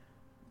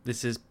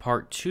This is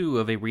part 2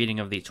 of a reading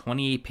of the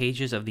 28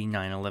 pages of the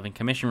 9/11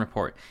 Commission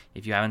Report.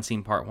 If you haven't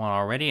seen part 1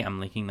 already, I'm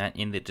linking that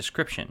in the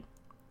description.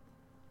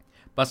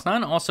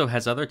 Basnan also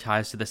has other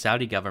ties to the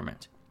Saudi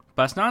government.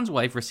 Basnan's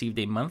wife received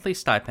a monthly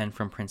stipend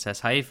from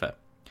Princess Haifa.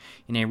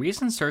 In a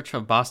recent search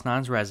of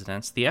Basnan's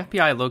residence, the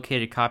FBI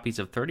located copies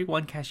of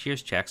 31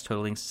 cashier's checks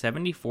totaling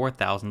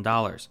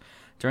 $74,000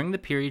 during the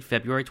period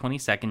February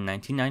 22,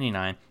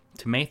 1999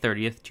 to May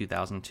 30,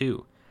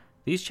 2002.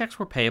 These checks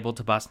were payable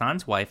to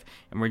Basnan's wife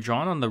and were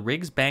drawn on the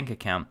Riggs bank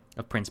account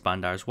of Prince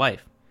Bandar's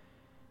wife.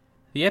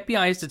 The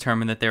FBI has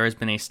determined that there has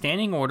been a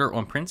standing order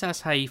on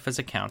Princess Haifa's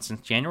account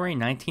since January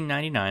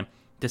 1999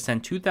 to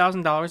send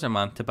 $2,000 a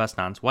month to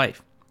Basnan's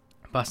wife.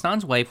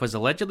 Basnan's wife was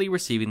allegedly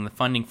receiving the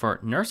funding for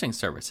nursing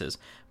services,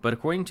 but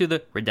according to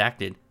the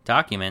redacted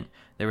document,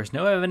 there was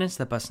no evidence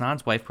that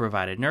Basnan's wife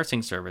provided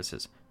nursing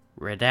services.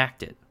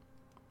 Redacted.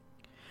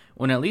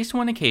 On at least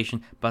one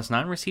occasion,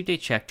 Basnan received a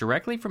check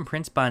directly from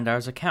Prince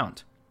Bandar's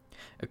account.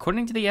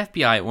 According to the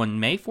FBI, on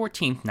May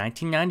 14,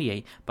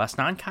 1998,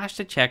 Basnan cashed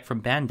a check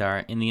from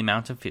Bandar in the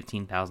amount of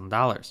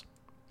 $15,000.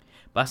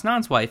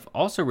 Basnan's wife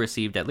also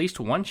received at least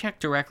one check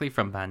directly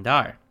from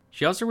Bandar.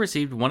 She also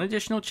received one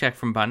additional check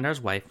from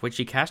Bandar's wife, which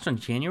she cashed on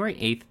January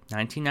 8,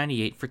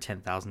 1998 for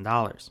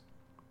 $10,000.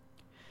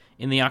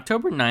 In the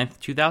October 9,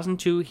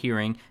 2002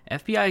 hearing,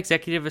 FBI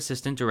Executive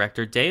Assistant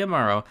Director Day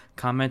Amaro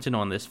commented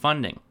on this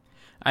funding.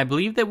 I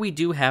believe that we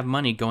do have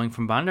money going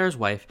from Bandar's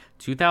wife,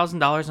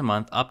 $2,000 a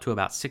month up to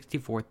about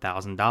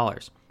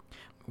 $64,000.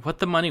 What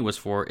the money was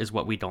for is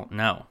what we don't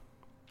know.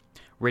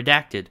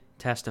 Redacted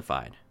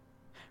testified.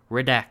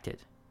 Redacted.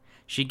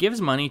 She gives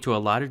money to a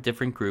lot of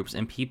different groups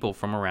and people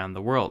from around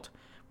the world.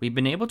 We've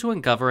been able to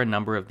uncover a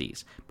number of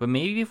these, but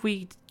maybe if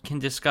we can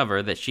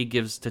discover that she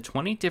gives to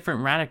 20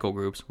 different radical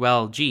groups,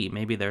 well, gee,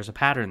 maybe there's a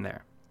pattern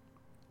there.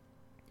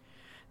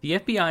 The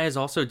FBI has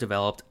also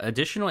developed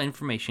additional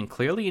information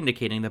clearly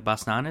indicating that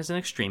Basnan is an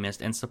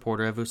extremist and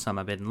supporter of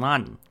Osama bin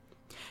Laden.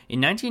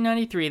 In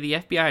 1993, the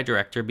FBI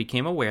director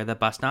became aware that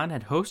Basnan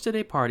had hosted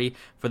a party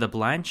for the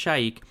blind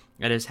sheikh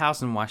at his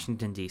house in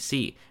Washington,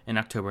 D.C. in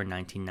October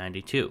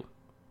 1992.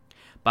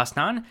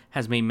 Basnan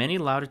has made many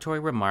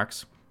laudatory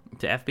remarks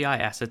to FBI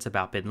assets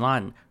about bin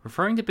Laden,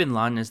 referring to bin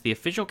Laden as the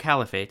official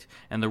caliphate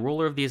and the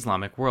ruler of the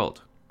Islamic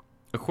world.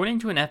 According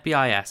to an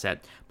FBI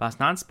asset,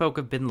 Basnan spoke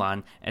of bin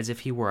Laden as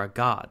if he were a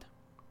god.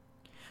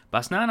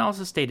 Basnan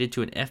also stated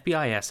to an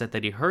FBI asset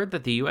that he heard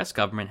that the U.S.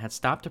 government had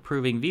stopped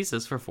approving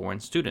visas for foreign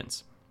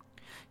students.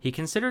 He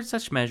considered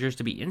such measures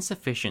to be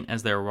insufficient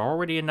as there were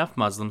already enough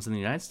Muslims in the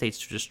United States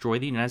to destroy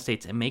the United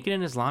States and make it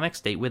an Islamic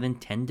state within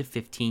 10 to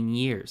 15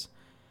 years.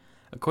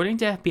 According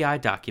to FBI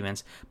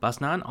documents,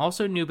 Basnan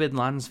also knew bin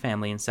Laden's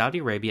family in Saudi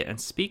Arabia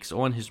and speaks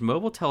on his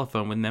mobile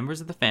telephone with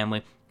members of the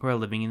family who are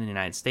living in the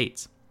United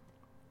States.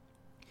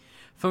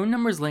 Phone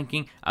numbers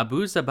linking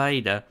Abu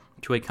Zubaydah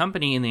to a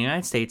company in the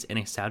United States and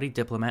a Saudi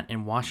diplomat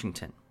in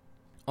Washington.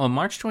 On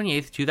March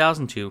 28,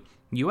 2002,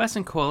 U.S.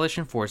 and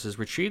coalition forces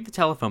retrieved the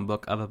telephone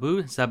book of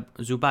Abu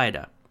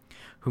Zubaydah,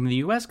 whom the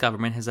U.S.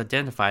 government has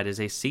identified as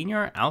a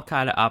senior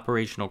al-Qaeda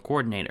operational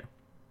coordinator.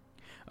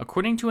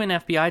 According to an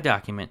FBI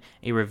document,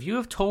 a review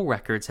of toll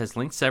records has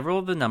linked several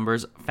of the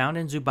numbers found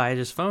in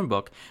Zubaydah's phone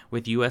book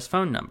with U.S.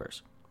 phone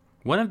numbers.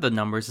 One of the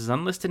numbers is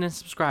unlisted and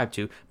subscribed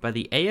to by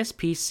the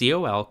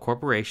ASPCOL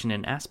Corporation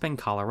in Aspen,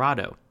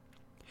 Colorado.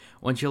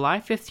 On July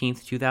 15,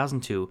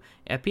 2002,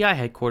 FBI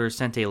headquarters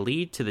sent a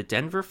lead to the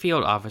Denver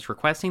field office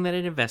requesting that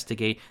it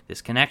investigate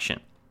this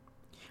connection.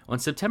 On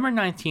September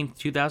 19,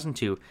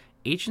 2002,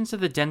 agents of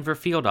the Denver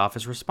field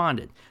office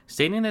responded,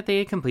 stating that they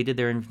had completed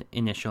their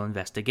initial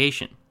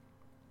investigation.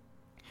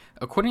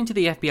 According to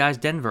the FBI's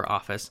Denver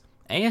office,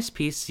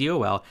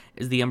 ASPCOL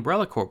is the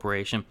umbrella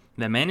corporation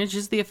that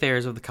manages the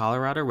affairs of the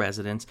Colorado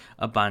residence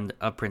of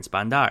Prince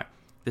Bandar,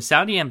 the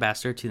Saudi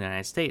ambassador to the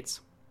United States.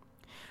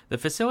 The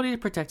facility is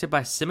protected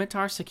by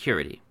Scimitar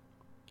Security.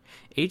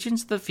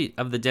 Agents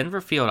of the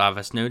Denver field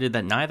office noted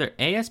that neither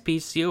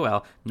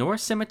ASPCOL nor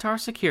Scimitar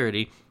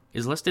Security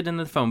is listed in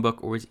the phone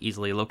book or is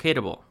easily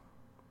locatable.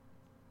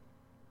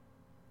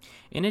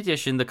 In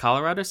addition, the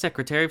Colorado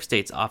Secretary of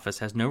State's office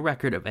has no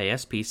record of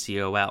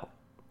ASPCOL.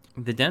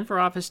 The Denver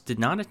office did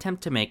not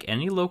attempt to make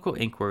any local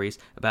inquiries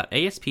about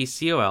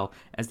ASPCOL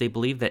as they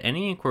believed that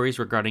any inquiries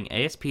regarding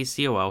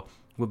ASPCOL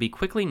would be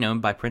quickly known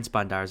by Prince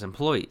Bandar's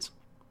employees.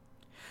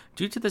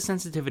 Due to the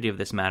sensitivity of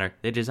this matter,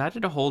 they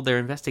decided to hold their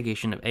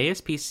investigation of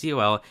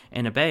ASPCOL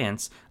in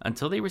abeyance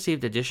until they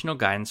received additional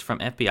guidance from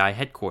FBI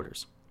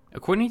headquarters.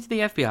 According to the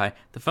FBI,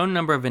 the phone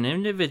number of an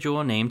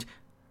individual named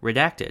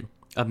Redacted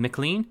of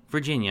McLean,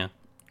 Virginia,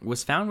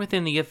 was found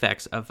within the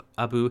effects of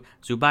Abu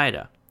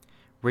Zubaydah.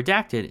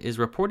 Redacted is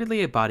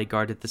reportedly a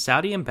bodyguard at the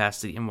Saudi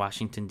embassy in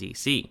Washington,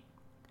 D.C.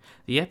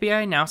 The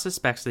FBI now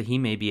suspects that he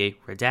may be a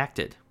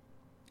redacted.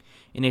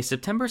 In a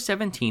September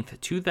 17,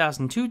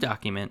 2002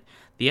 document,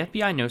 the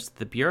FBI notes that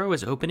the Bureau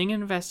is opening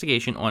an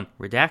investigation on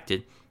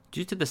Redacted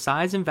due to the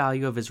size and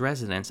value of his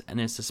residence and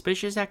his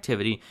suspicious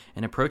activity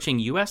in approaching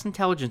U.S.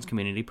 intelligence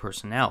community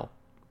personnel.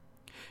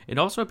 It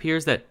also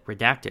appears that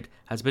Redacted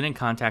has been in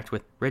contact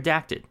with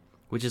Redacted,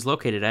 which is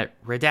located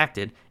at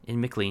Redacted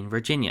in McLean,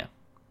 Virginia.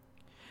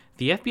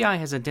 The FBI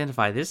has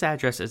identified this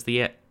address as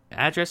the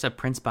address of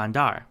Prince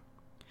Bandar.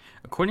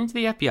 According to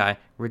the FBI,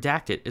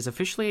 Redacted is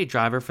officially a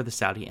driver for the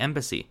Saudi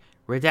embassy.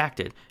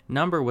 Redacted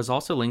number was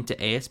also linked to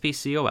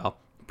ASPCOL,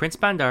 Prince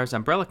Bandar's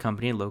umbrella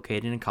company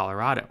located in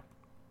Colorado.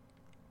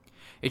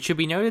 It should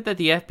be noted that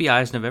the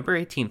FBI's November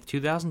 18,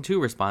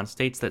 2002 response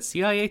states that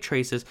CIA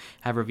traces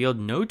have revealed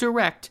no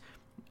direct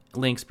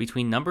links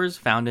between numbers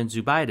found in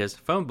Zubaydah's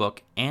phone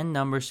book and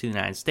numbers to the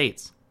United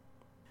States.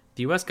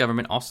 The U.S.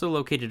 government also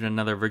located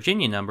another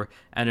Virginia number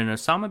at an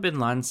Osama bin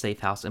Laden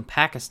safe house in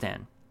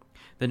Pakistan.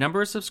 The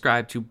number is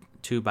subscribed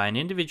to by an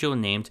individual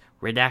named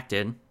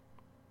Redacted,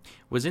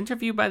 was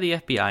interviewed by the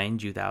FBI in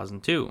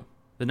 2002.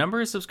 The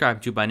number is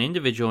subscribed to by an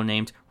individual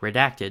named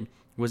Redacted,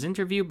 was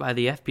interviewed by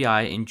the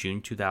FBI in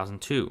June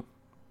 2002.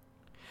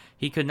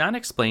 He could not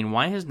explain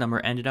why his number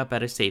ended up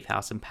at a safe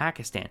house in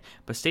Pakistan,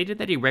 but stated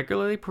that he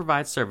regularly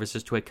provides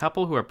services to a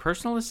couple who are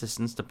personal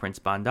assistants to Prince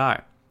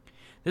Bandar.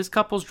 This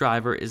couple's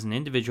driver is an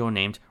individual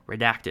named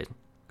Redacted,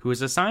 who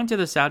is assigned to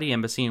the Saudi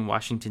embassy in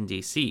Washington,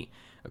 D.C.,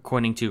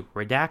 according to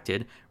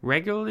Redacted,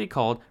 regularly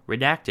called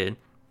Redacted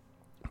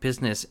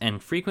business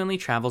and frequently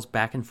travels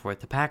back and forth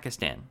to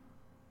Pakistan.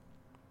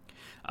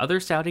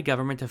 Other Saudi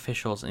government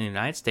officials in the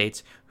United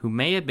States who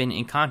may have been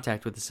in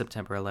contact with the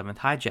September 11th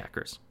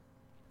hijackers.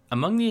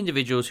 Among the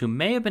individuals who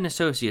may have been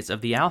associates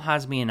of the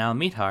Al-Hazmi and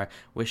Al-Mithar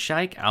was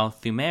Sheikh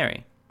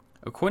Al-Thumairi.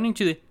 According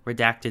to the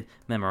redacted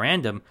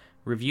memorandum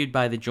reviewed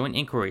by the Joint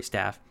Inquiry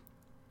Staff,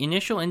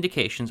 initial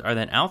indications are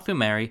that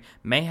Al-Thumairi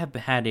may have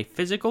had a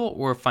physical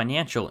or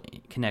financial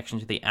connection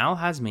to the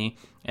Al-Hazmi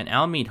and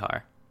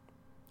Al-Mithar,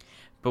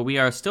 but we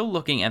are still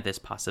looking at this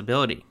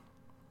possibility.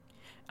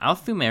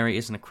 Al-Thumairi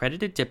is an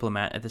accredited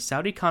diplomat at the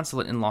Saudi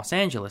consulate in Los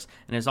Angeles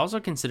and is also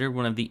considered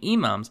one of the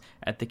imams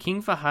at the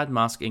King Fahd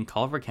Mosque in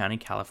Culver County,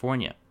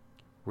 California.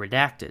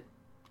 Redacted.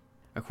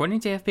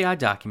 According to FBI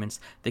documents,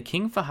 the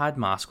King Fahd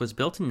Mosque was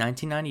built in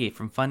 1998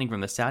 from funding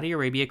from the Saudi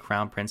Arabia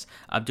Crown Prince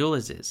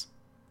Abdulaziz.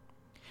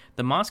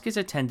 The mosque is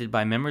attended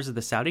by members of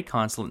the Saudi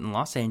consulate in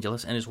Los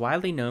Angeles and is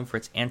widely known for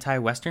its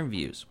anti-Western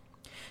views.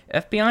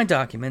 FBI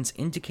documents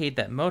indicate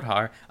that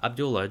Mohtar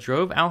Abdullah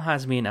drove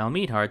Al-Hazmi and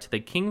Al-Mithar to the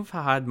King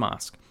Fahd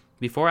Mosque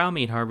before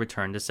Al-Mithar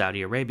returned to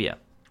Saudi Arabia.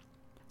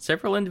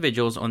 Several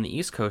individuals on the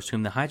East Coast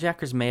whom the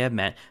hijackers may have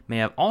met may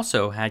have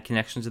also had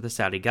connections to the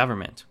Saudi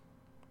government.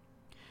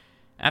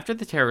 After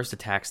the terrorist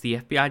attacks, the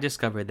FBI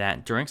discovered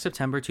that, during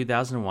September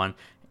 2001,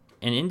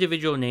 an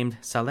individual named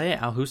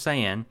Saleh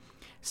Al-Hussein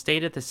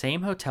stayed at the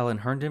same hotel in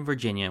Herndon,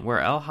 Virginia, where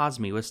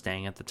Al-Hazmi was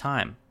staying at the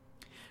time.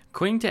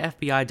 According to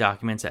FBI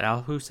documents,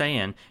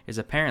 Al-Hussein is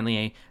apparently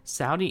a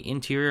Saudi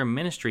Interior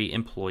Ministry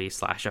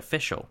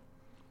employee/official.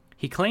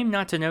 He claimed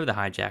not to know the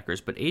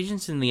hijackers, but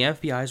agents in the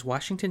FBI's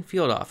Washington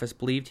field office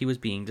believed he was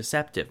being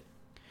deceptive.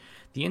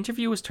 The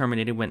interview was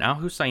terminated when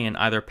Al-Hussein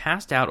either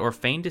passed out or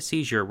feigned a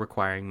seizure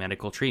requiring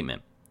medical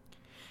treatment.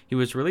 He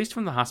was released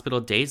from the hospital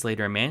days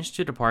later and managed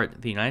to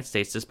depart the United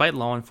States despite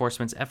law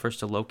enforcement's efforts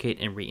to locate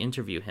and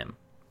re-interview him.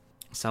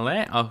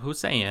 Saleh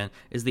Al-Hussein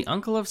is the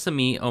uncle of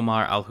Sami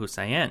Omar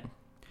Al-Hussein.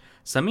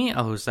 Sami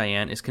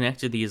Al-Hussein is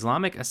connected to the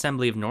Islamic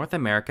Assembly of North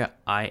America,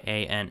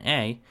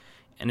 IANA,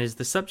 and is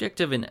the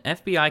subject of an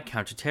FBI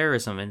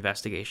counterterrorism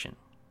investigation.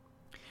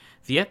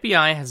 The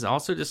FBI has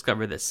also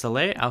discovered that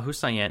Saleh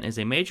Al-Hussein is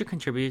a major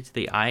contributor to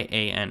the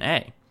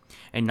IANA,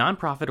 a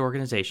nonprofit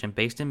organization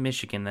based in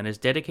Michigan that is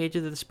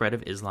dedicated to the spread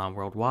of Islam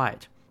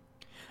worldwide.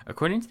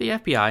 According to the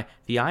FBI,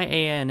 the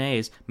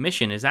IANA's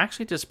mission is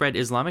actually to spread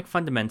Islamic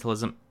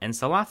fundamentalism and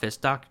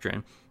Salafist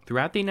doctrine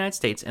throughout the United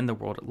States and the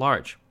world at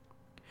large.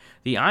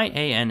 The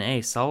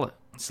IANA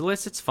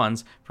solicits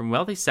funds from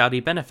wealthy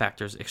Saudi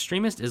benefactors,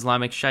 extremist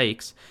Islamic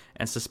sheikhs,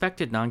 and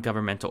suspected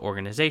non-governmental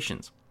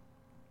organizations.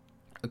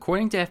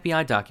 According to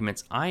FBI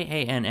documents,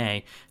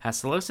 IANA has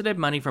solicited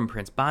money from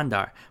Prince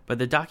Bandar, but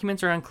the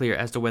documents are unclear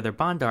as to whether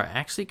Bandar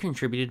actually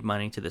contributed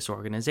money to this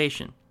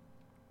organization.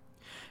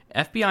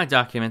 FBI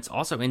documents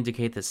also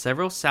indicate that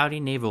several Saudi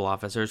naval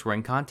officers were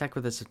in contact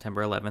with the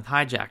September 11th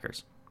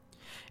hijackers.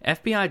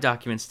 FBI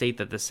documents state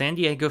that the San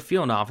Diego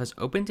field office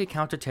opened a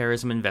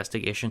counterterrorism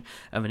investigation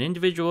of an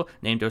individual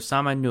named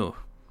Osama Nuh,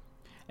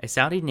 a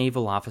Saudi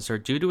naval officer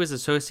due to his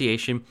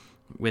association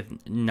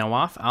with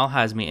Nawaf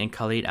al-Hazmi and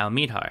Khalid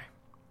al-Mithar.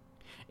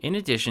 In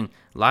addition,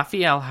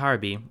 Lafi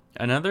al-Harbi,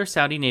 another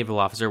Saudi naval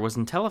officer, was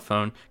in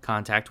telephone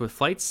contact with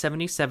Flight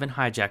 77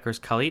 hijackers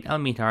Khalid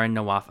al-Mithar and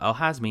Nawaf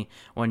al-Hazmi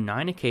on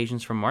 9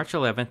 occasions from March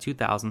 11,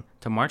 2000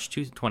 to March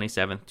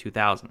 27,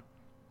 2000.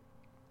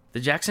 The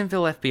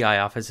Jacksonville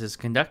FBI office is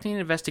conducting an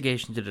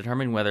investigation to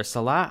determine whether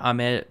Salah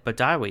Ahmed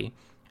Badawi,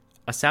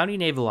 a Saudi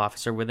naval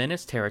officer within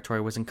its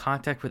territory, was in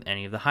contact with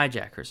any of the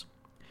hijackers.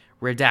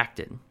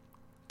 Redacted.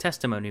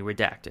 Testimony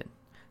redacted.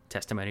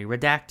 Testimony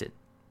redacted.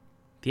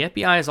 The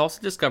FBI has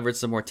also discovered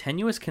some more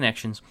tenuous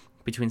connections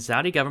between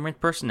Saudi government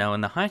personnel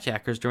and the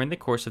hijackers during the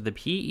course of the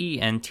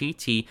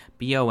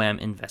PENTT-BOM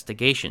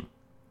investigation.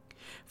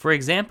 For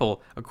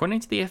example, according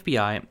to the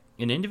FBI,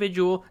 an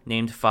individual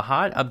named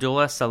Fahad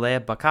Abdullah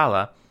Saleh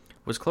Bakala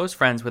was close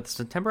friends with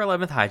September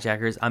 11th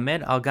hijackers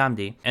Ahmed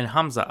Al-Ghamdi and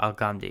Hamza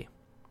Al-Ghamdi.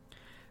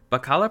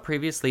 Bakala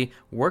previously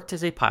worked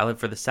as a pilot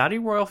for the Saudi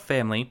royal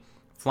family,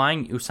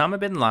 flying Osama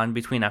bin Laden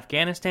between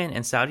Afghanistan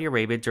and Saudi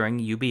Arabia during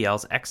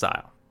UBL's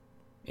exile.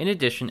 In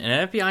addition,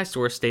 an FBI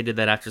source stated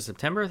that after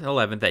September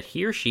 11th that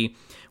he or she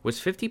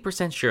was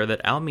 50% sure that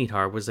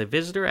Al-Mihtar was a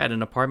visitor at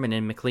an apartment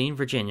in McLean,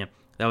 Virginia,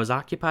 that was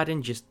occupied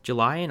in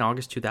July and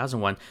August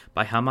 2001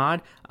 by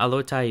Hamad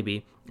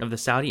Al-Otaibi of the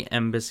Saudi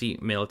Embassy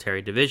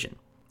Military Division.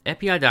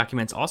 FBI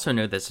documents also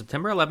note that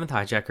September 11th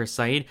hijacker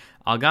Saeed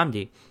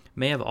Al-Ghamdi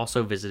may have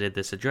also visited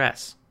this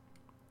address.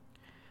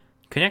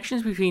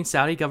 Connections between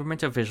Saudi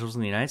government officials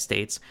in the United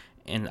States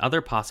and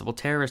other possible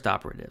terrorist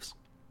operatives.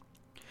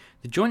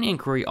 The joint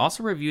inquiry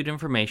also reviewed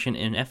information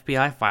in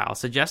FBI files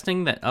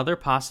suggesting that other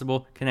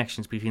possible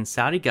connections between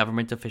Saudi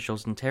government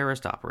officials and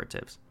terrorist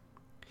operatives.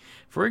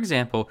 For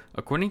example,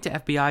 according to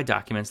FBI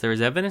documents, there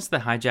is evidence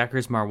that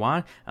hijackers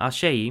Marwan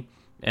al-Shei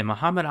and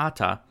Mohammed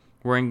Atta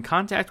were in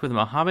contact with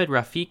Mohammed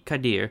Rafiq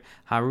Kadir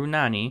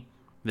Harunani,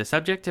 the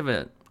subject of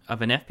an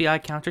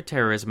FBI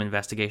counterterrorism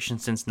investigation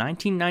since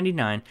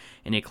 1999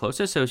 and a close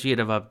associate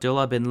of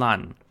Abdullah bin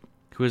Laden,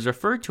 who is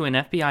referred to in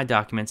FBI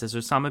documents as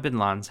Osama bin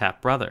Laden's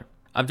half-brother.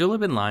 Abdullah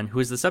bin Laden, who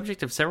is the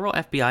subject of several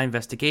FBI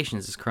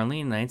investigations, is currently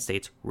in the United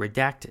States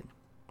redacted.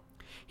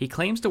 He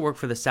claims to work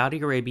for the Saudi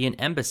Arabian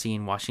Embassy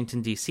in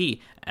Washington,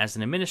 D.C. as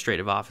an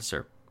administrative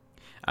officer.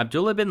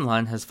 Abdullah bin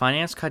Laden has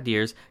financed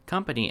Kadir's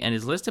company and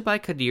is listed by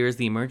Kadir as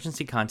the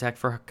emergency contact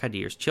for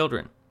Kadir's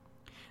children.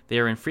 They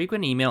are in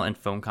frequent email and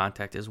phone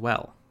contact as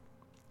well.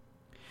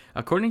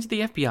 According to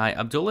the FBI,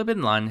 Abdullah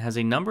bin Laden has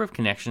a number of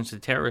connections to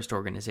terrorist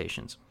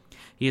organizations.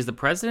 He is the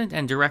president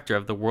and director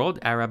of the World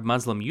Arab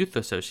Muslim Youth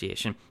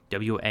Association,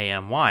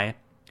 WAMY,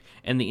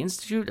 and the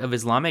Institute of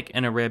Islamic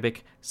and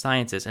Arabic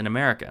Sciences in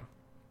America.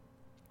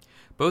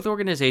 Both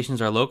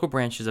organizations are local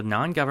branches of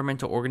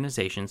non-governmental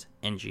organizations,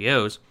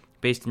 NGOs,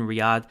 based in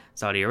Riyadh,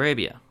 Saudi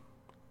Arabia.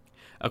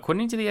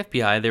 According to the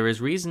FBI, there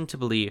is reason to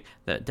believe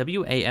that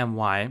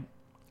WAMY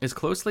is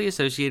closely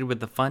associated with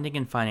the funding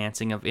and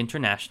financing of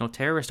international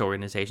terrorist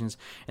organizations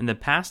and in the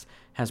past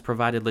has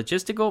provided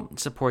logistical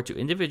support to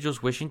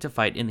individuals wishing to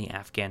fight in the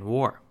Afghan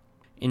war.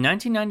 In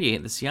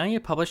 1998, the CIA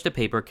published a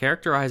paper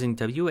characterizing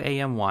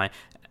WAMY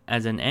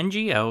as an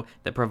NGO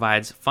that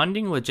provides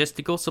funding,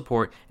 logistical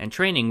support, and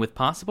training with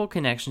possible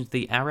connections to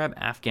the Arab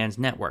Afghans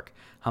Network,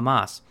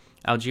 Hamas,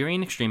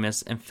 Algerian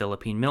extremists, and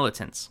Philippine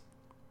militants.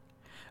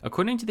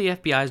 According to the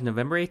FBI's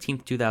November 18,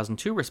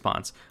 2002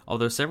 response,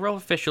 although several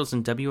officials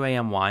in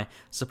WAMY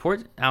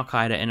support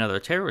al-Qaeda and other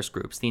terrorist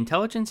groups, the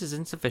intelligence is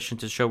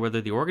insufficient to show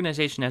whether the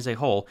organization as a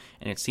whole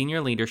and its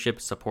senior leadership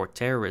support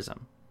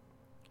terrorism.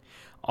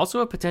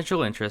 Also of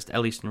potential interest,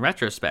 at least in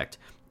retrospect,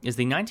 is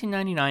the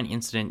 1999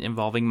 incident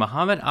involving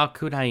Mohammed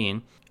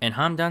al-Qudhain and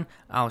Hamdan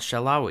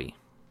al-Shalawi.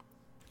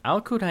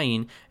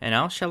 Al-Qudhain and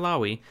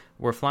al-Shalawi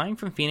were flying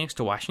from Phoenix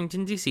to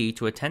Washington, D.C.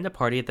 to attend a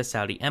party at the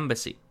Saudi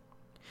embassy.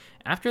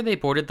 After they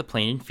boarded the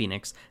plane in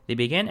Phoenix, they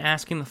began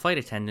asking the flight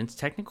attendants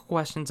technical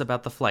questions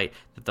about the flight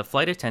that the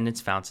flight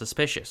attendants found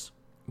suspicious.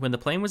 When the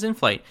plane was in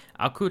flight,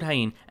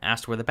 Al-Qudhain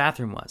asked where the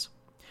bathroom was.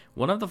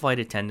 One of the flight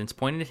attendants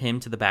pointed him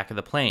to the back of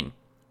the plane.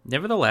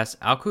 Nevertheless,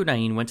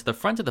 Al-Qudhain went to the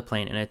front of the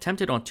plane and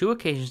attempted on 2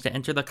 occasions to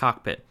enter the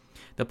cockpit.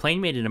 The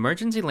plane made an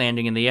emergency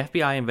landing and the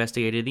FBI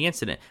investigated the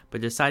incident,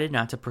 but decided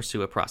not to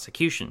pursue a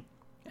prosecution.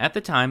 At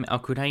the time,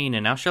 Al-Qudhain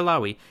and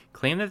al-Shalawi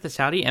claimed that the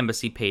Saudi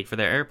embassy paid for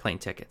their airplane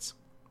tickets.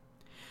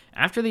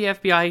 After the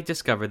FBI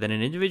discovered that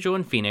an individual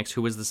in Phoenix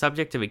who was the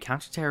subject of a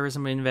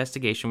counterterrorism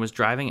investigation was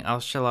driving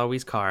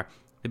al-Shalawi's car,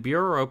 the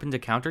Bureau opened a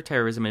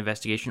counterterrorism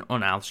investigation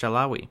on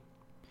al-Shalawi.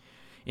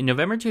 In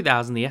November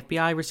 2000, the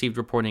FBI received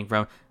reporting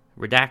from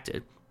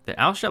Redacted that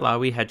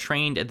al-Shalawi had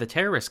trained at the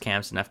terrorist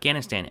camps in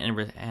Afghanistan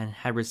and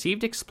had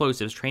received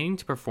explosives training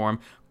to perform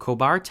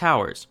Khobar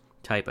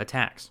Towers-type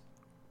attacks.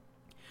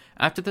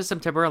 After the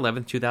September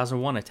 11,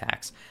 2001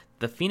 attacks,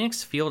 the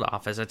Phoenix field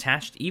office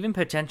attached even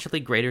potentially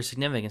greater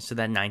significance to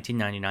that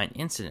 1999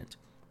 incident.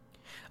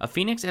 A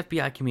Phoenix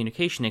FBI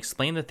communication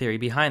explained the theory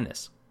behind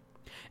this.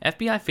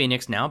 FBI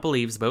Phoenix now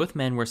believes both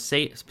men were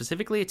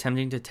specifically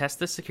attempting to test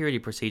the security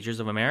procedures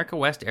of America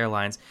West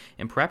Airlines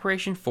in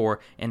preparation for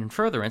and in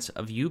furtherance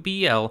of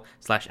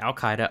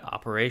UBL/Al-Qaeda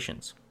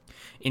operations.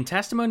 In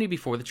testimony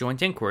before the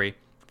joint inquiry,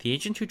 the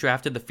agent who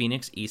drafted the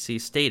Phoenix EC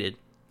stated,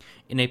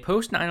 "In a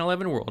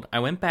post-9/11 world, I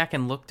went back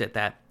and looked at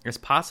that as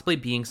possibly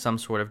being some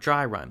sort of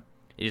dry run.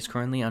 It is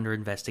currently under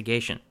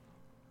investigation."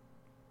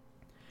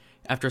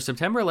 After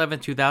September 11,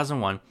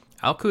 2001,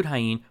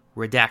 Al-Qudhain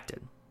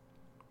redacted.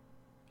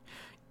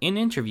 In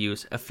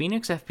interviews, a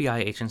Phoenix FBI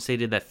agent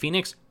stated that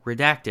Phoenix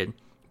redacted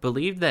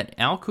believed that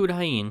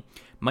Al-Qudhain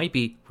might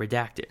be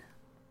redacted.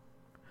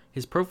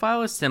 His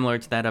profile is similar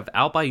to that of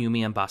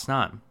al-Bayoumi and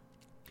Basnan.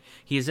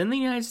 He is in the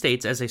United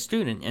States as a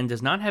student and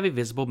does not have a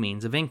visible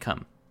means of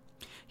income.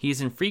 He is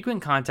in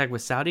frequent contact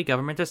with Saudi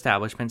government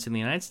establishments in the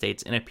United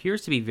States and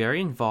appears to be very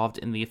involved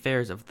in the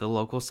affairs of the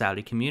local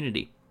Saudi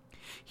community.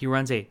 He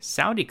runs a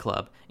Saudi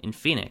club in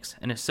Phoenix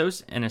and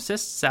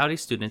assists Saudi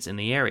students in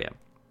the area.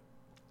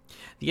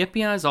 The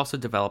FBI has also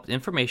developed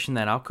information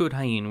that Al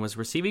Qudhain was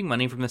receiving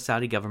money from the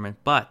Saudi government,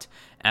 but,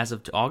 as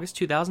of August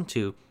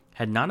 2002,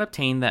 had not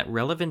obtained that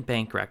relevant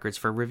bank records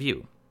for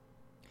review.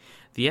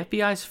 The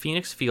FBI's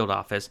Phoenix field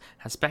office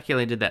has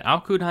speculated that Al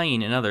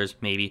Qudhain and others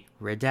may be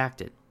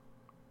redacted.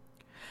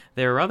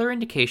 There are other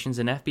indications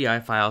in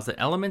FBI files that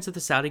elements of the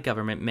Saudi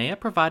government may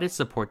have provided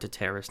support to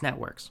terrorist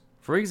networks.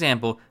 For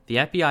example, the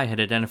FBI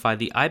had identified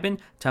the Ibn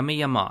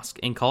Taymiyyah Mosque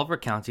in Culver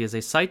County as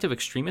a site of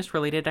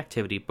extremist-related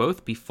activity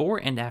both before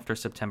and after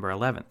September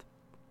 11th.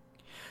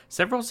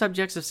 Several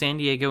subjects of San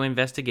Diego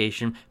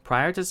investigation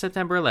prior to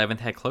September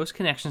 11th had close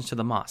connections to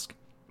the mosque.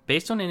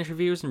 Based on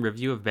interviews and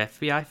review of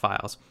FBI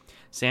files,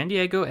 San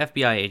Diego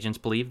FBI agents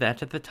believed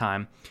that at the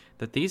time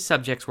that these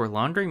subjects were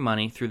laundering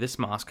money through this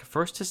mosque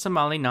first to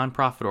Somali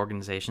nonprofit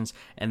organizations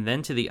and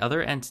then to the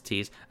other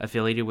entities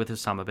affiliated with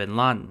Osama bin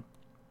Laden.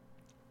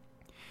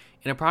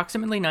 In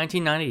approximately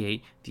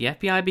 1998, the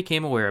FBI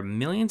became aware of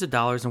millions of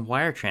dollars in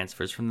wire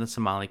transfers from the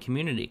Somali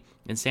community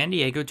in San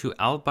Diego to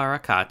Al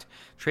Barakat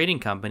Trading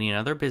Company and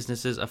other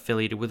businesses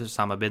affiliated with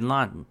Osama bin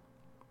Laden.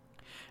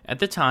 At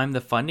the time, the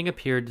funding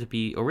appeared to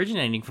be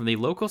originating from the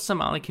local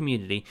Somali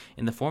community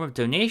in the form of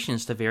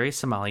donations to various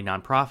Somali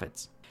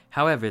nonprofits.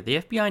 However, the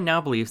FBI now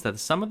believes that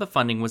some of the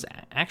funding was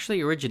actually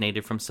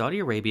originated from Saudi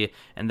Arabia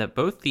and that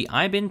both the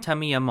Ibn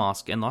Taymiyyah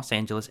Mosque in Los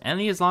Angeles and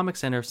the Islamic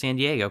Center of San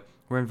Diego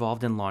were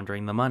involved in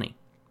laundering the money.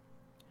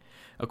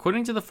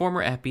 According to the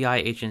former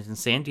FBI agent in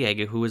San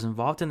Diego who was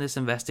involved in this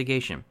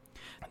investigation,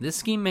 this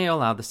scheme may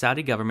allow the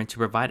Saudi government to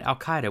provide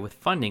al-Qaeda with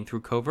funding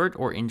through covert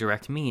or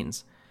indirect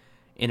means.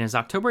 In his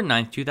October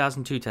 9,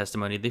 2002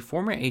 testimony, the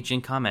former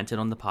agent commented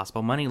on the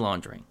possible money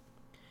laundering.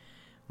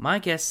 "My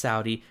guess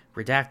Saudi,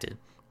 redacted.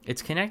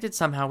 It's connected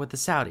somehow with the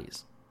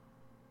Saudis.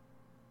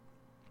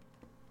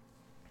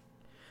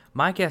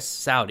 My guess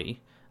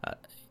Saudi,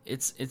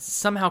 it's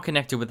somehow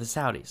connected with the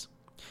Saudis.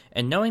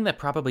 And knowing that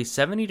probably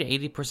 70 to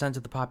 80%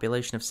 of the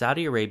population of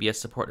Saudi Arabia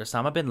support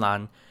Osama bin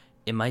Laden,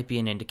 it might be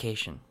an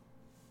indication."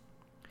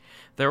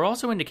 There are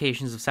also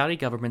indications of Saudi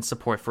government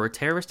support for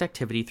terrorist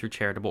activity through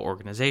charitable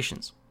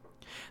organizations.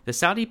 The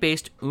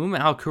Saudi-based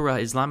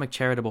Al-Qura Islamic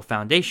Charitable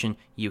Foundation,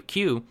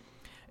 UQ,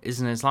 is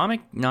an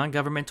Islamic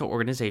non-governmental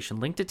organization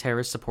linked to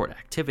terrorist support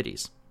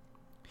activities.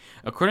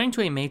 According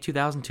to a May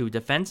 2002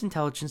 Defense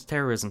Intelligence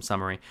Terrorism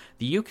Summary,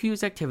 the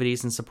UQ's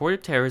activities in support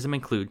of terrorism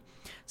include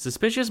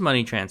suspicious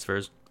money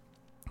transfers,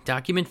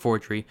 document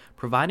forgery,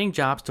 providing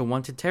jobs to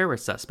wanted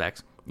terrorist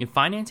suspects, and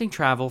financing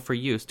travel for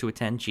use to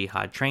attend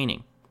jihad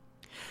training.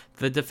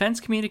 The Defense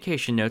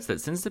Communication notes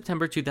that since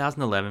September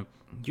 2011,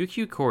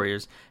 UQ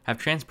couriers have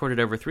transported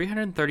over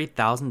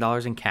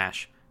 $330,000 in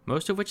cash,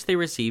 most of which they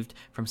received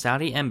from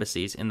Saudi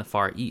embassies in the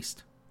Far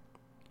East.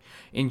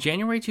 In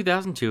January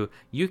 2002,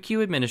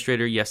 UQ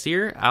Administrator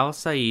Yasir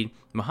Al-Said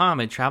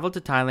Mohammed traveled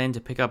to Thailand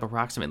to pick up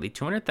approximately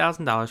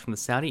 $200,000 from the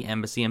Saudi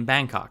embassy in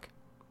Bangkok.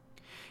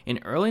 In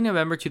early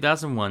November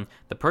 2001,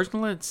 the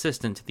personal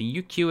assistant to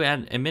the UQ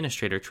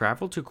administrator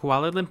traveled to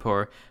Kuala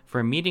Lumpur for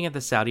a meeting at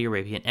the Saudi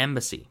Arabian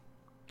embassy.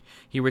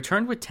 He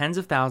returned with tens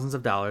of thousands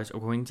of dollars,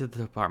 according to the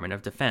Department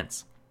of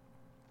Defense.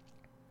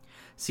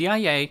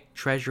 CIA,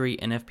 Treasury,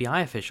 and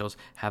FBI officials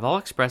have all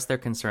expressed their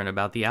concern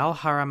about the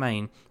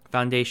Al-Haramain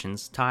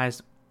Foundation's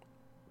ties.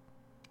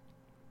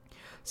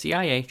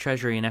 CIA,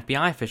 Treasury, and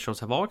FBI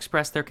officials have all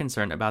expressed their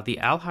concern about the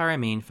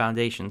Al-Haramain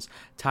Foundation's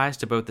ties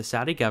to both the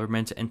Saudi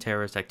government and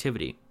terrorist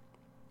activity.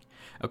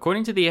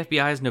 According to the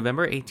FBI's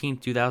November 18,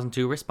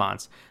 2002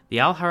 response, the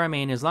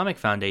Al-Haramain Islamic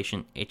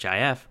Foundation,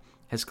 HIF,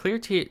 has clear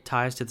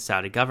ties to the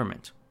Saudi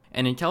government,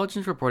 and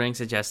intelligence reporting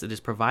suggests it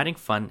is providing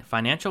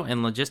financial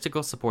and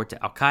logistical support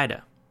to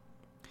al-Qaeda.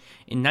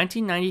 In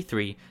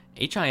 1993,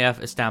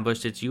 HIF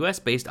established its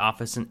U.S.-based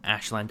office in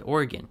Ashland,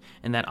 Oregon,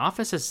 and that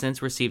office has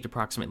since received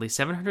approximately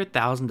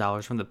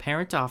 $700,000 from the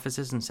parent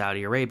offices in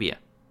Saudi Arabia.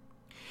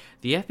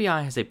 The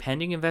FBI has a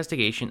pending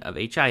investigation of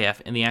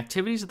HIF and the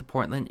activities of the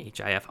Portland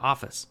HIF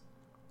office.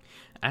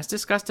 As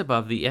discussed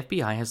above, the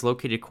FBI has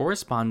located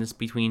correspondence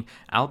between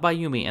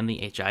al-Bayoumi and the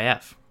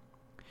HIF.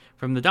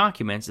 From the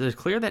documents, it is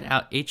clear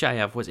that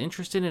HIF was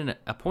interested in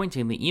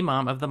appointing the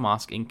imam of the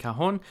mosque in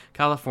Cajon,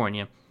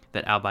 California,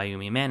 that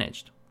al-Bayoumi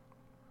managed.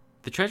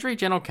 The Treasury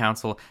General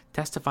Counsel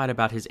testified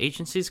about his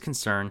agency's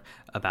concern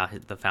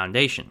about the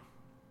foundation.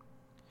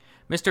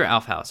 Mr.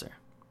 Aufhauser.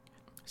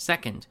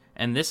 Second,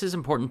 and this is an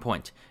important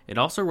point, it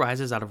also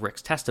rises out of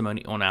Rick's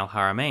testimony on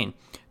Al-Haramain,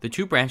 the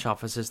two branch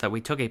offices that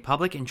we took a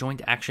public and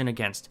joint action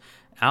against.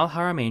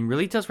 Al-Haramain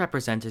really does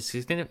represent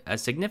a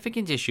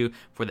significant issue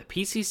for the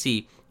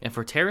PCC and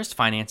for terrorist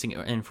financing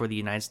and for the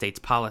United States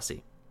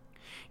policy.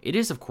 It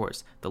is, of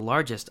course, the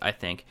largest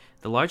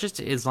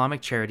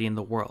Islamic charity in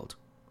the world.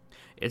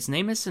 Its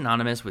name is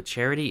synonymous with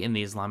charity in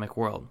the Islamic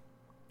world.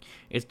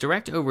 Its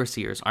direct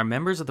overseers are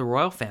members of the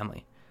royal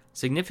family.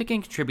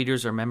 Significant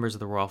contributors are members of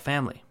the royal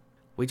family.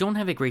 We don't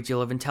have a great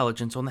deal of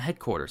intelligence on the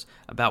headquarters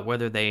about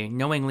whether they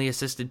knowingly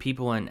assisted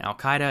people in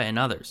al-Qaeda and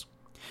others.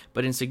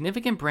 But in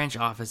significant branch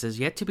offices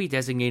yet to be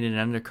designated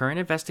under current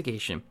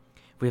investigation,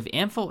 we have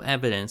ample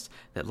evidence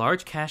that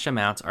large cash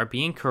amounts are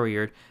being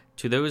couriered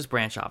to those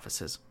branch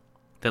offices.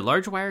 that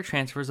large wire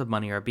transfers of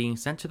money are being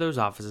sent to those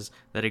offices,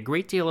 that a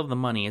great deal of the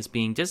money is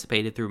being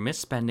dissipated through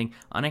misspending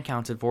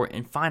unaccounted for,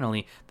 and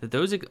finally, that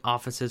those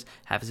offices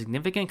have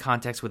significant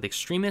contacts with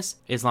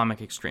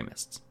Islamic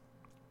extremists.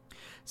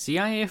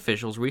 CIA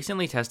officials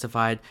recently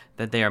testified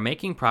that they are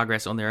making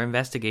progress on their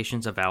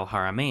investigations of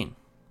Al-Haramain.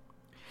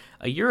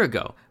 A year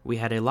ago, we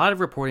had a lot of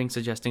reporting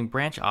suggesting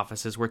branch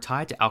offices were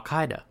tied to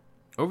Al-Qaeda.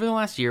 Over the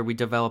last year, we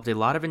developed a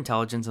lot of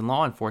intelligence and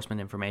law enforcement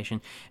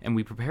information, and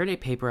we prepared a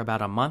paper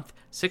about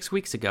 6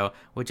 weeks ago,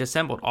 which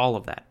assembled all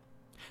of that.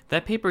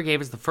 That paper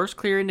gave us the first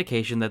clear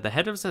indication that the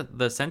head of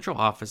the central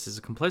office is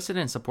complicit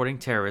in supporting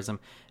terrorism,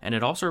 and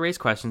it also raised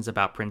questions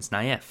about Prince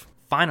Naif.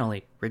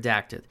 Finally,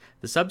 redacted,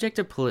 the subject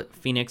of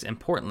Phoenix and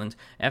Portland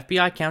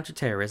FBI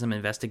counterterrorism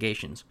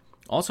investigations,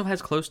 also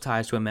has close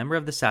ties to a member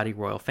of the Saudi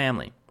royal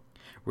family.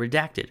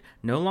 Redacted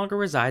no longer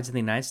resides in the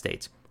United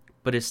States,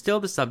 but is still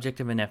the subject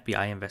of an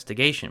FBI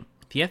investigation.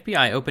 The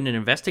FBI opened an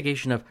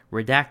investigation of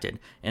Redacted,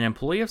 an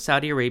employee of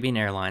Saudi Arabian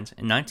Airlines,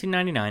 in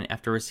 1999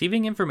 after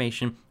receiving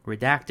information,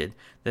 redacted,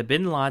 that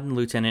bin Laden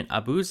Lieutenant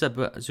Abu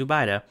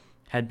Zubaydah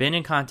had been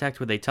in contact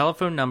with a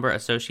telephone number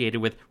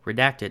associated with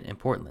Redacted in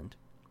Portland.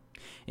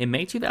 In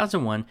May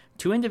 2001,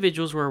 2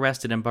 individuals were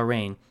arrested in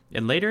Bahrain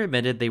and later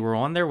admitted they were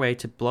on their way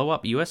to blow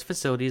up U.S.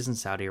 facilities in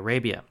Saudi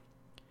Arabia.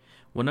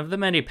 One of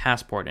them had a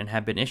passport and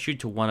had been issued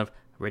to one of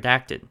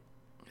Redacted.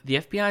 The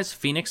FBI's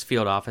Phoenix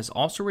field office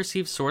also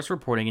received source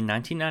reporting in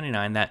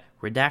 1999 that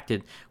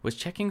Redacted was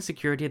checking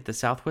security at the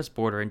southwest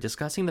border and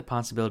discussing the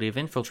possibility of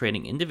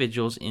infiltrating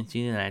individuals into the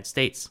United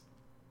States.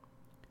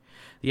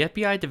 The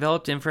FBI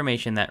developed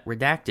information that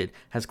Redacted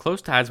has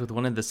close ties with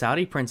one of the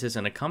Saudi princes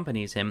and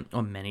accompanies him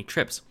on many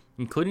trips,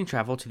 including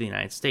travel to the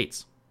United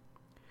States.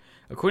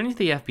 According to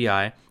the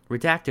FBI,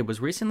 Redacted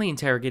was recently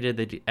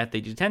interrogated at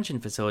the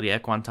detention facility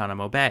at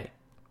Guantanamo Bay.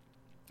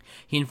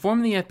 He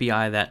informed the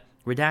FBI that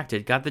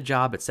Redacted got the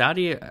job at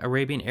Saudi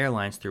Arabian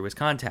Airlines through his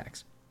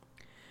contacts.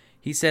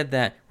 He said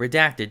that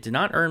Redacted did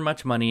not earn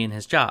much money in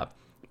his job,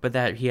 but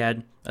that he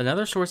had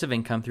another source of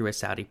income through a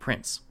Saudi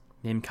prince,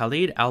 named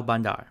Khalid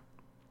al-Bandar.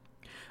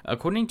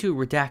 According to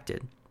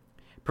Redacted,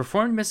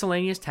 performed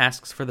miscellaneous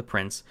tasks for the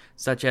prince,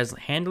 such as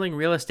handling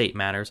real estate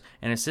matters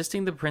and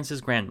assisting the prince's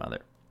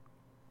grandmother.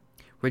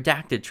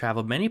 Redacted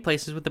traveled many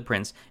places with the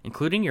prince,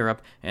 including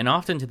Europe and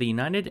often to the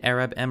United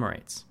Arab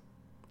Emirates.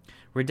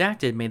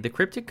 Redacted made the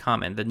cryptic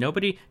comment that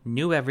nobody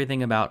knew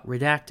everything about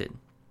Redacted.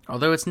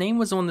 Although its name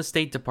was on the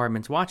State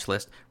Department's watch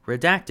list,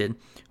 Redacted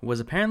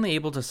was apparently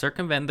able to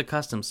circumvent the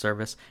Customs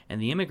Service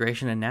and the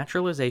Immigration and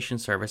Naturalization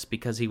Service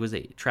because he was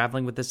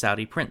traveling with the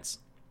Saudi prince.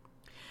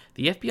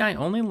 The FBI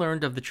only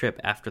learned of the trip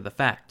after the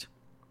fact.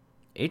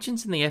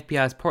 Agents in the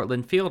FBI's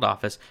Portland field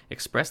office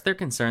expressed their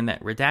concern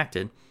that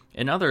Redacted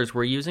and others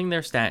were using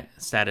their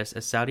status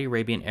as Saudi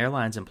Arabian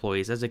Airlines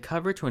employees as a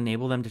cover to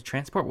enable them to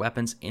transport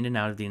weapons in and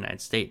out of the United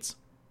States.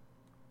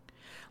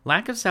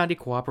 Lack of Saudi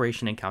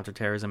cooperation in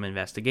counterterrorism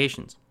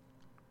investigations.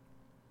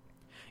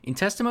 In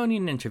testimony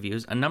and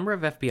interviews, a number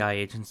of FBI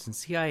agents and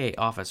CIA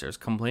officers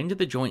complained to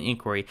the Joint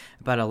Inquiry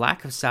about a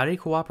lack of Saudi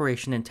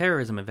cooperation in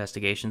terrorism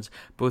investigations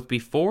both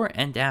before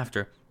and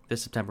after the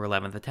September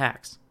 11th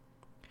attacks.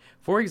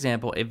 For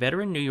example, a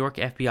veteran New York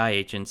FBI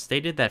agent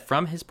stated that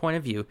from his point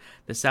of view,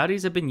 the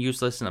Saudis have been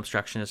useless and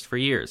obstructionist for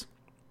years.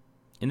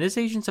 In this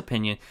agent's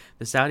opinion,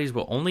 the Saudis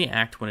will only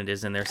act when it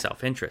is in their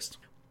self-interest.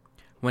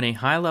 When a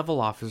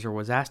high-level officer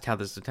was asked how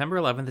the September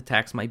 11th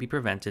attacks might be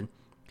prevented,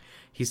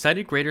 he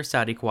cited greater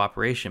Saudi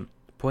cooperation,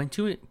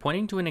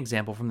 pointing to an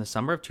example from the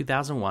summer of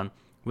 2001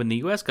 when the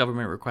U.S.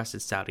 government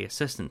requested Saudi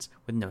assistance,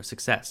 with no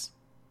success.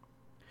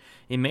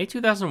 In May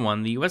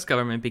 2001, the U.S.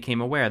 government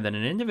became aware that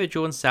an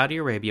individual in Saudi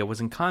Arabia was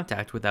in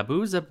contact with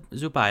Abu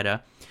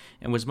Zubaydah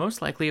and was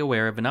most likely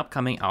aware of an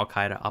upcoming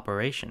al-Qaeda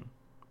operation.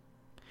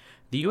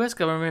 The U.S.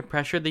 government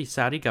pressured the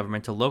Saudi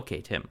government to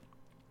locate him.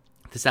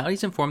 The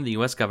Saudis informed the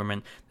U.S.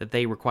 government that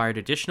they required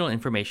additional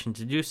information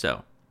to do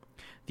so.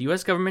 The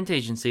U.S. government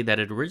agency that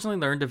had originally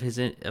learned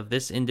of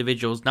this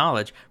individual's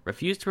knowledge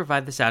refused to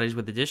provide the Saudis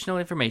with additional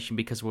information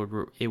because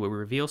it would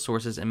reveal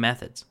sources and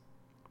methods.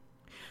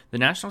 The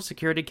National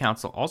Security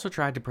Council also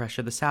tried to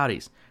pressure the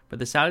Saudis, but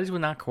the Saudis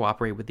would not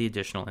cooperate with the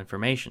additional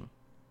information.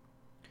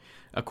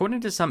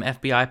 According to some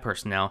FBI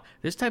personnel,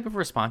 this type of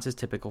response is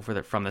typical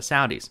from the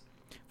Saudis.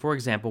 For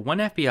example, one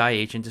FBI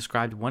agent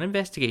described one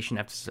investigation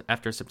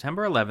after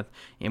September 11th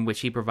in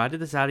which he provided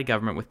the Saudi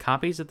government with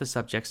copies of the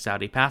subjects'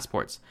 Saudi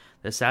passports.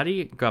 The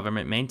Saudi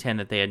government maintained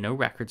that they had no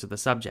records of the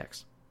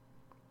subjects.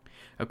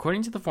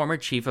 According to the former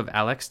chief of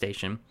Alex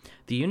Station,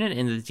 the unit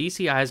in the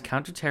DCI's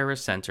Counterterrorist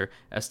Center,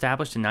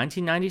 established in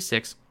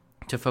 1996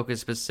 to focus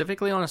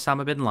specifically on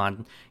Osama bin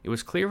Laden, it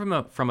was clear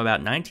from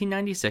about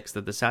 1996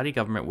 that the Saudi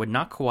government would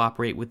not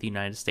cooperate with the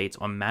United States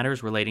on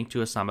matters relating to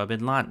Osama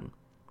bin Laden.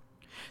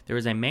 There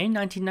is a May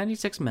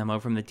 1996 memo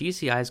from the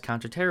DCI's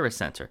Counterterrorist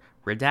Center,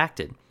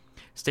 redacted,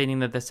 stating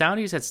that the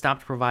Saudis had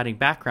stopped providing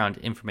background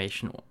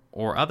information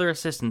or other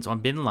assistance on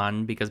bin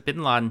Laden because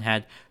bin Laden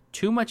had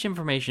too much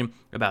information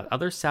about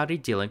other Saudi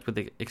dealings with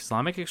the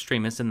Islamic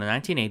extremists in the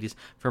 1980s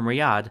from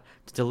Riyadh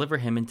to deliver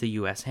him into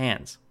U.S.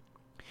 hands.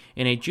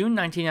 In a June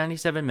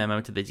 1997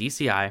 memo to the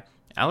DCI,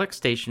 Alex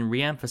Station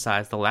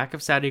re-emphasized the lack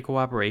of Saudi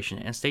cooperation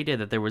and stated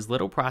that there was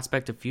little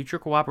prospect of future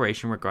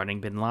cooperation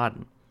regarding bin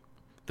Laden.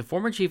 The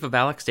former chief of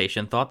Alex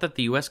Station thought that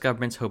the U.S.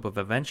 government's hope of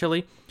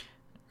eventually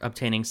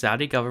obtaining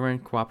Saudi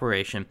government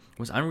cooperation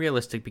was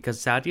unrealistic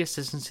because Saudi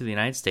assistance to the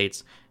United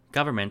States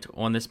government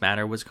on this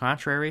matter was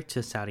contrary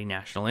to Saudi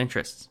national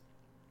interests.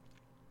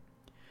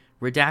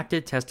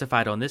 Redacted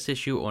testified on this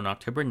issue on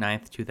October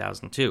 9,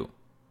 2002.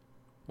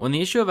 On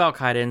the issue of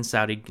al-Qaeda and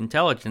Saudi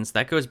intelligence,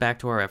 that goes back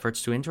to our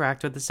efforts to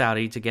interact with the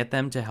Saudi to get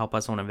them to help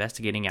us on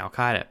investigating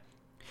al-Qaeda.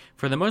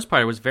 For the most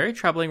part, it was a very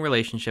troubling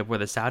relationship where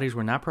the Saudis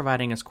were not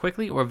providing us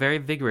quickly or very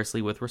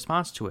vigorously with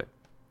response to it.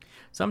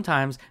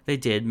 Sometimes they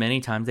did,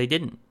 many times they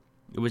didn't.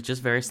 It was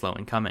just very slow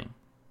in coming.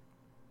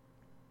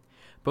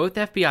 Both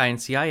FBI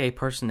and CIA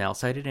personnel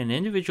cited an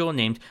individual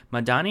named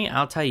Madani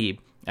al-Taib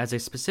as a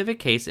specific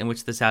case in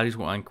which the Saudis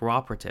were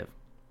uncooperative.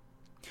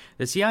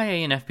 The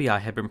CIA and FBI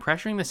had been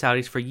pressuring the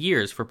Saudis for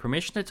years for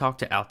permission to talk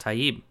to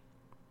al-Taib.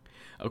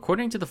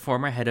 According to the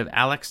former head of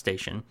Alex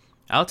Station,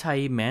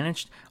 al-Taib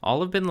managed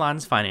all of bin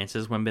Laden's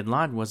finances when bin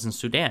Laden was in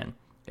Sudan,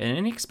 and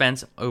any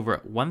expense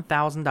over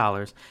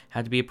 $1,000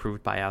 had to be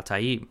approved by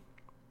al-Taib.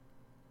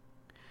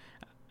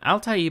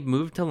 Al-Taib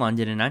moved to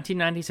London in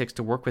 1996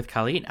 to work with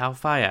Khalid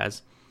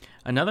al-Fayez,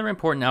 another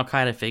important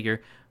al-Qaeda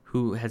figure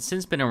who had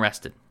since been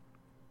arrested.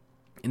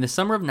 In the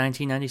summer of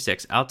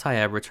 1996,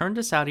 al-Taib returned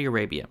to Saudi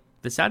Arabia.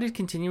 The Saudis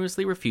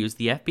continuously refused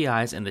the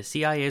FBI's and the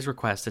CIA's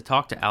request to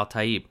talk to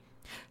al-Taib,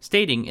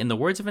 stating, in the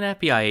words of an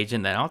FBI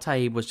agent, that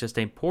al-Taib was just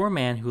a poor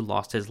man who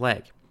lost his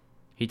leg.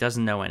 He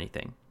doesn't know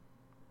anything.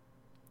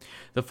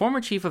 The former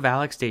chief of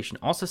Alex Station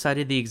also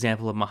cited the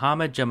example of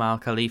Mohammed Jamal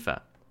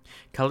Khalifa.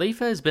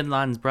 Khalifa is bin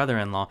Laden's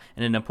brother-in-law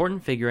and an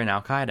important figure in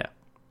al-Qaeda.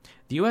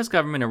 The U.S.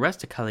 government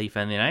arrested Khalifa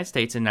in the United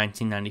States in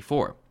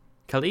 1994.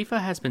 Khalifa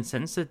has been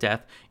sentenced to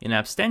death in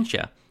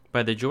absentia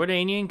by the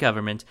Jordanian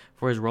government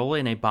for his role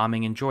in a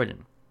bombing in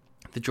Jordan.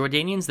 The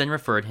Jordanians then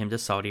referred him to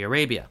Saudi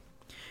Arabia.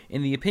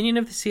 In the opinion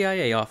of the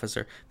CIA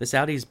officer, the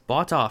Saudis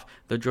bought off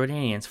the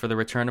Jordanians for the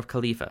return of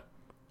Khalifa.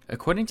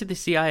 According to the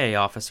CIA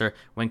officer,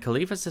 when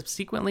Khalifa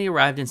subsequently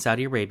arrived in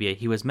Saudi Arabia,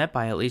 he was met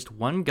by at least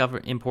one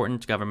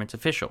important government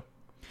official.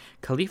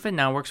 Khalifa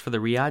now works for the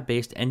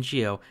Riyadh-based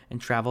NGO and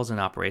travels and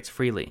operates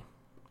freely.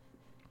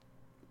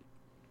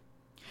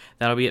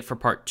 That'll be it for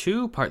part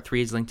 2. Part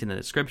 3 is linked in the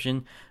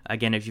description.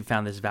 Again, if you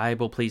found this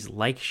valuable, please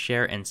like,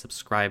 share, and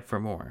subscribe for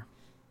more.